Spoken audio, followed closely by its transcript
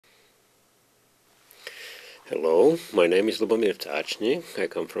Hello, my name is Lubomir Ftacnik. I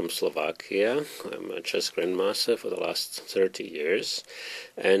come from Slovakia. I'm a chess grandmaster for the last 30 years,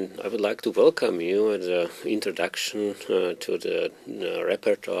 and I would like to welcome you as an introduction to the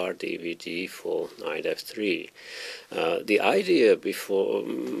repertoire DVD for Knight F3. The idea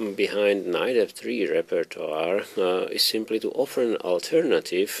behind Knight F3 repertoire is simply to offer an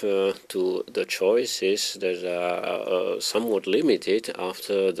alternative to the choices that are somewhat limited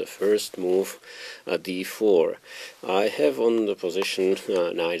after the first move d4. I have on the position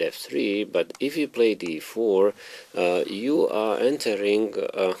Knight F3, but if you play d4, you are entering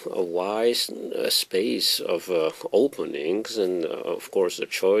a wide space of openings, and of course the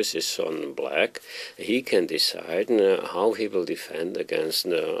choice is on black. He can decide how he will defend against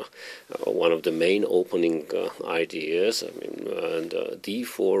one of the main opening ideas. I mean, the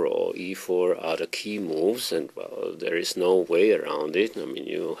d4 or e4 are the key moves, and well, there is no way around it. I mean,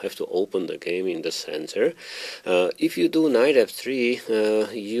 you have to open the game in the center. If you do Knight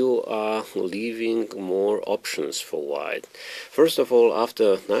F3, you are leaving more options for white. First of all,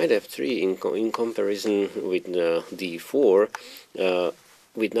 after Knight F3, in comparison with d4,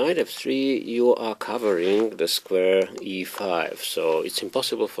 with Knight F3, you are covering the square e5, so it's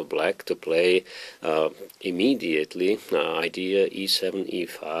impossible for black to play immediately idea e7,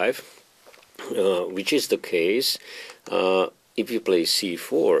 e5, which is the case if you play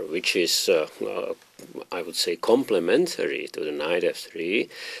c4, which is I would say complementary to the Knight F3,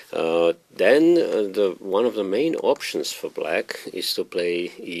 then one of the main options for black is to play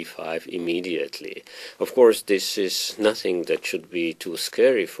e5 immediately. Of course, this is nothing that should be too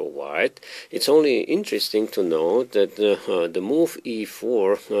scary for white. It's only interesting to note that the move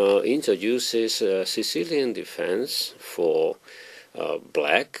e4 introduces Sicilian defense for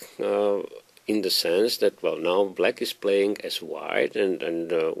black, in the sense that, well, now black is playing as white,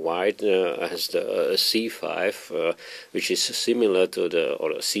 and white has the c5, which is similar to the,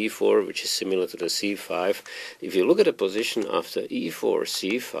 or c4, which is similar to the c5. If you look at the position after e4,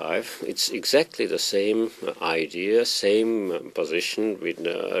 c5, it's exactly the same idea, same position with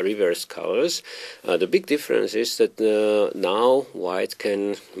reverse colors. The big difference is that now white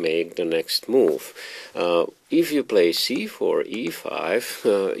can make the next move. If you play c4,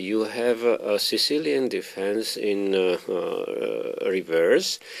 e5, you have a Sicilian defense in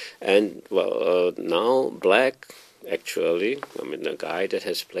reverse, and well, now black, actually, I mean, the guy that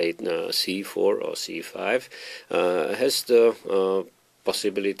has played c4 or c5 has the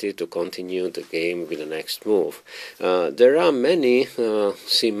possibility to continue the game with the next move. There are many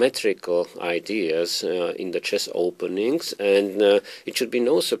symmetrical ideas in the chess openings, and it should be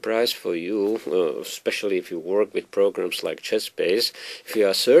no surprise for you, especially if you work with programs like ChessBase, if you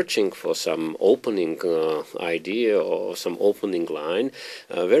are searching for some opening idea or some opening line,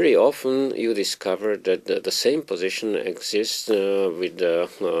 very often you discover that the same position exists with the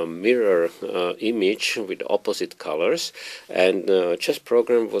mirror image with opposite colors, and chess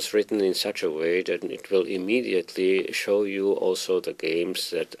program was written in such a way that it will immediately show you also the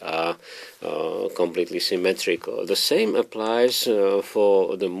games that are completely symmetrical. The same applies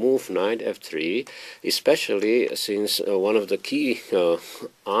for the move Knight F3, especially since one of the key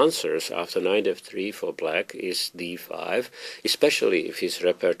answers after Knight F3 for black is d5, especially if his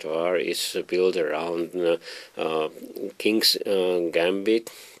repertoire is built around King's Gambit,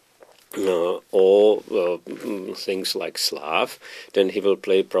 or things like Slav, then he will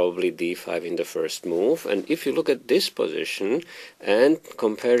play probably d5 in the first move. And if you look at this position and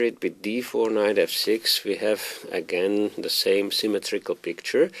compare it with d4, Knight f6, we have again the same symmetrical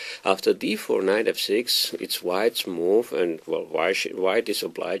picture. After d4, Knight f6, it's white's move, and well, white is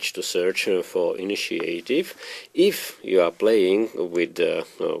obliged to search for initiative. If you are playing with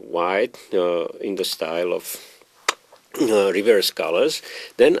white in the style of reverse colors,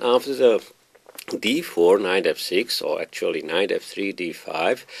 then after the d4, Knight f6, or actually Knight f3,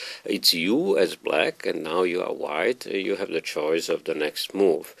 d5, it's you as black, and now you are white. You have the choice of the next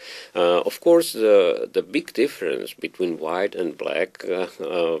move. Of course, the big difference between white and black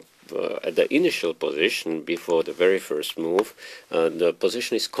at the initial position before the very first move, the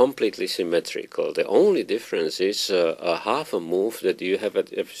position is completely symmetrical. The only difference is a half a move that you have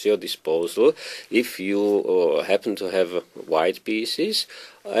at your disposal if you happen to have white pieces.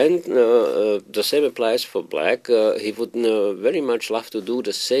 And the same applies for black. He would very much love to do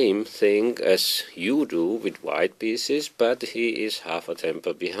the same thing as you do with white pieces, but he is half a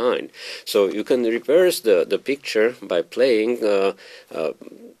tempo behind. So you can reverse the picture by playing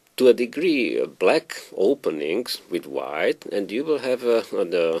to a degree, black openings with white, and you will have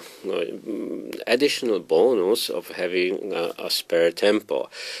the additional bonus of having a spare tempo.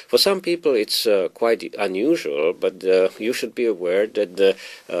 For some people, it's quite unusual, but you should be aware that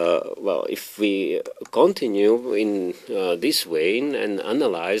well, if we continue in this vein and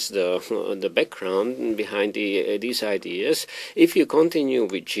analyze the background behind these ideas, if you continue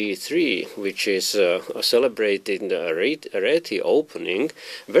with G3, which is celebrating the Arete opening,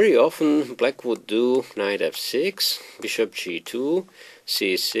 very often black would do knight f6, bishop g2,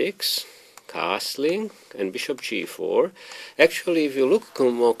 c6, castling, and bishop g4. Actually, if you look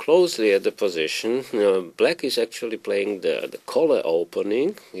more closely at the position, black is actually playing the collar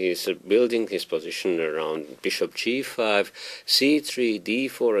opening. He's building his position around bishop g5, c3,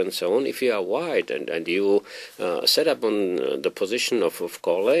 d4, and so on. If you are white and you set up on the position of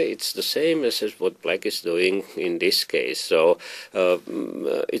collar, it's the same as what black is doing in this case. So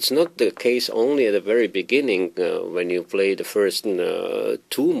it's not the case only at the very beginning when you play the first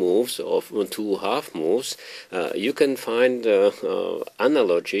two moves or two half moves. You can find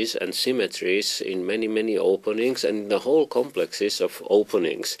analogies and symmetries in many openings and the whole complexes of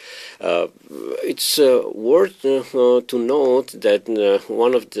openings. It's worth to note that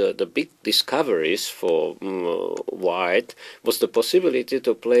one of the big discoveries for white was the possibility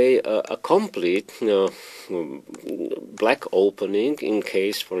to play a complete black opening in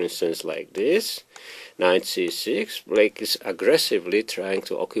case, for instance, like this. Knight c6, black is aggressively trying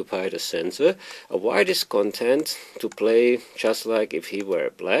to occupy the center. White is content to play just like if he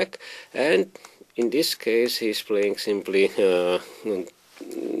were black, and in this case he's playing simply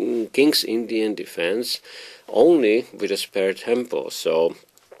King's Indian defense only with a spare tempo. So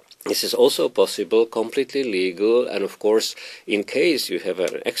this is also possible, completely legal, and of course, in case you have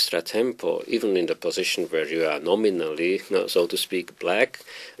an extra tempo, even in the position where you are nominally, so to speak, black,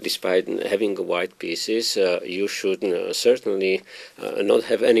 despite having white pieces, you should certainly not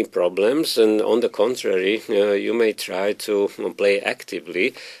have any problems, and on the contrary, you may try to play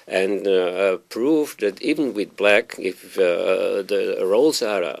actively and prove that even with black, if the roles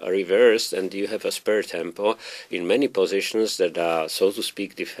are reversed and you have a spare tempo, in many positions that are, so to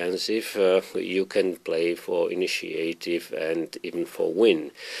speak, defensive, you can play for initiative and even for win.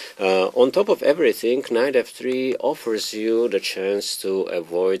 On top of everything, knight f3 offers you the chance to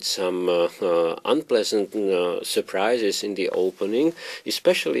avoid some unpleasant surprises in the opening,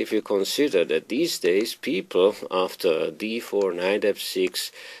 especially if you consider that these days people, after d4, knight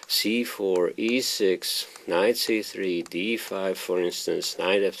f6, c4, e6, knight c3, d5, for instance,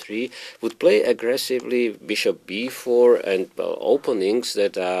 knight f3, would play aggressively bishop b4 and openings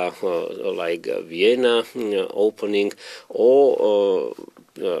that are like Vienna opening or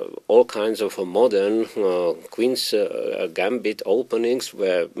all kinds of modern queen's gambit openings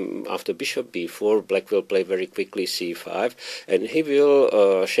where after bishop b4 black will play very quickly c5 and he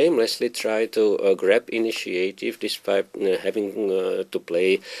will shamelessly try to grab initiative despite having to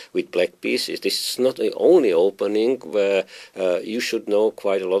play with black pieces. This is not the only opening where you should know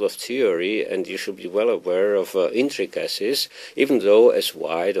quite a lot of theory and you should be well aware of intricacies, even though as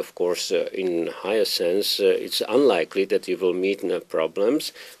white, of course, in higher sense, it's unlikely that you will meet problems.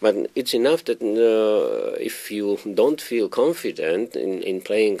 But it's enough that if you don't feel confident in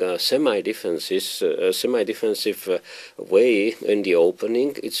playing a semi-defensive way in the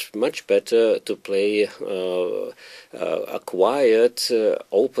opening, it's much better to play a quiet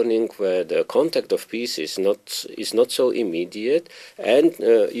opening where the contact of pieces is not so immediate, and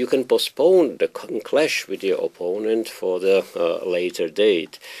you can postpone the clash with your opponent for the later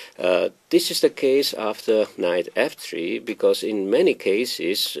date. This is the case after knight f3, because in many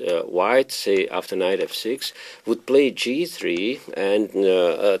cases white, say after knight f6, would play g3 and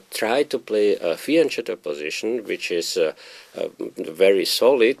try to play a fianchetto position, which is very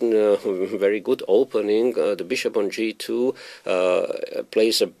solid, very good opening. The bishop on g2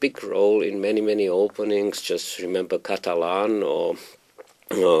 plays a big role in many openings. Just remember Catalan or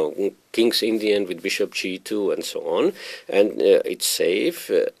King's Indian with bishop g2 and so on, and it's safe,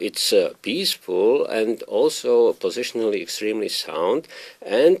 it's peaceful, and also positionally extremely sound,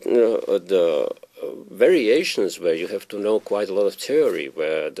 and the variations where you have to know quite a lot of theory,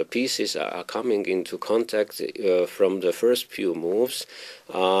 where the pieces are coming into contact from the first few moves,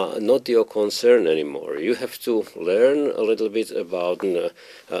 not your concern anymore. You have to learn a little bit about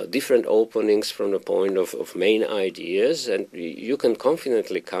different openings from the point of main ideas, and you can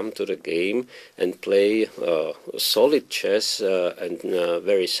confidently come to the game and play solid chess and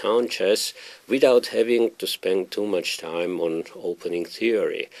very sound chess without having to spend too much time on opening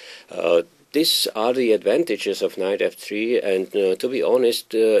theory. these are the advantages of knight f3, and to be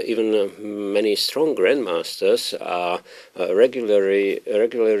honest, even many strong grandmasters are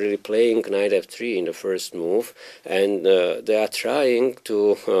regularly playing knight f3 in the first move, and they are trying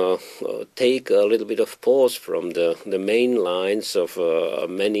to take a little bit of pause from the main lines of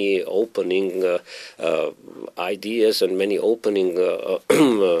many opening ideas and many opening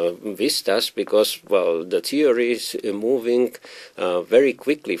vistas, because, well, the theory is moving very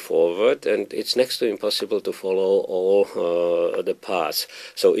quickly forward, and it's next to impossible to follow all the paths.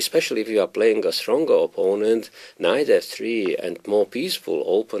 So especially if you are playing a stronger opponent, knight f3 and more peaceful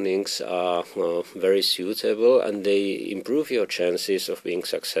openings are very suitable, and they improve your chances of being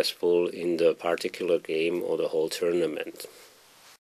successful in the particular game or the whole tournament.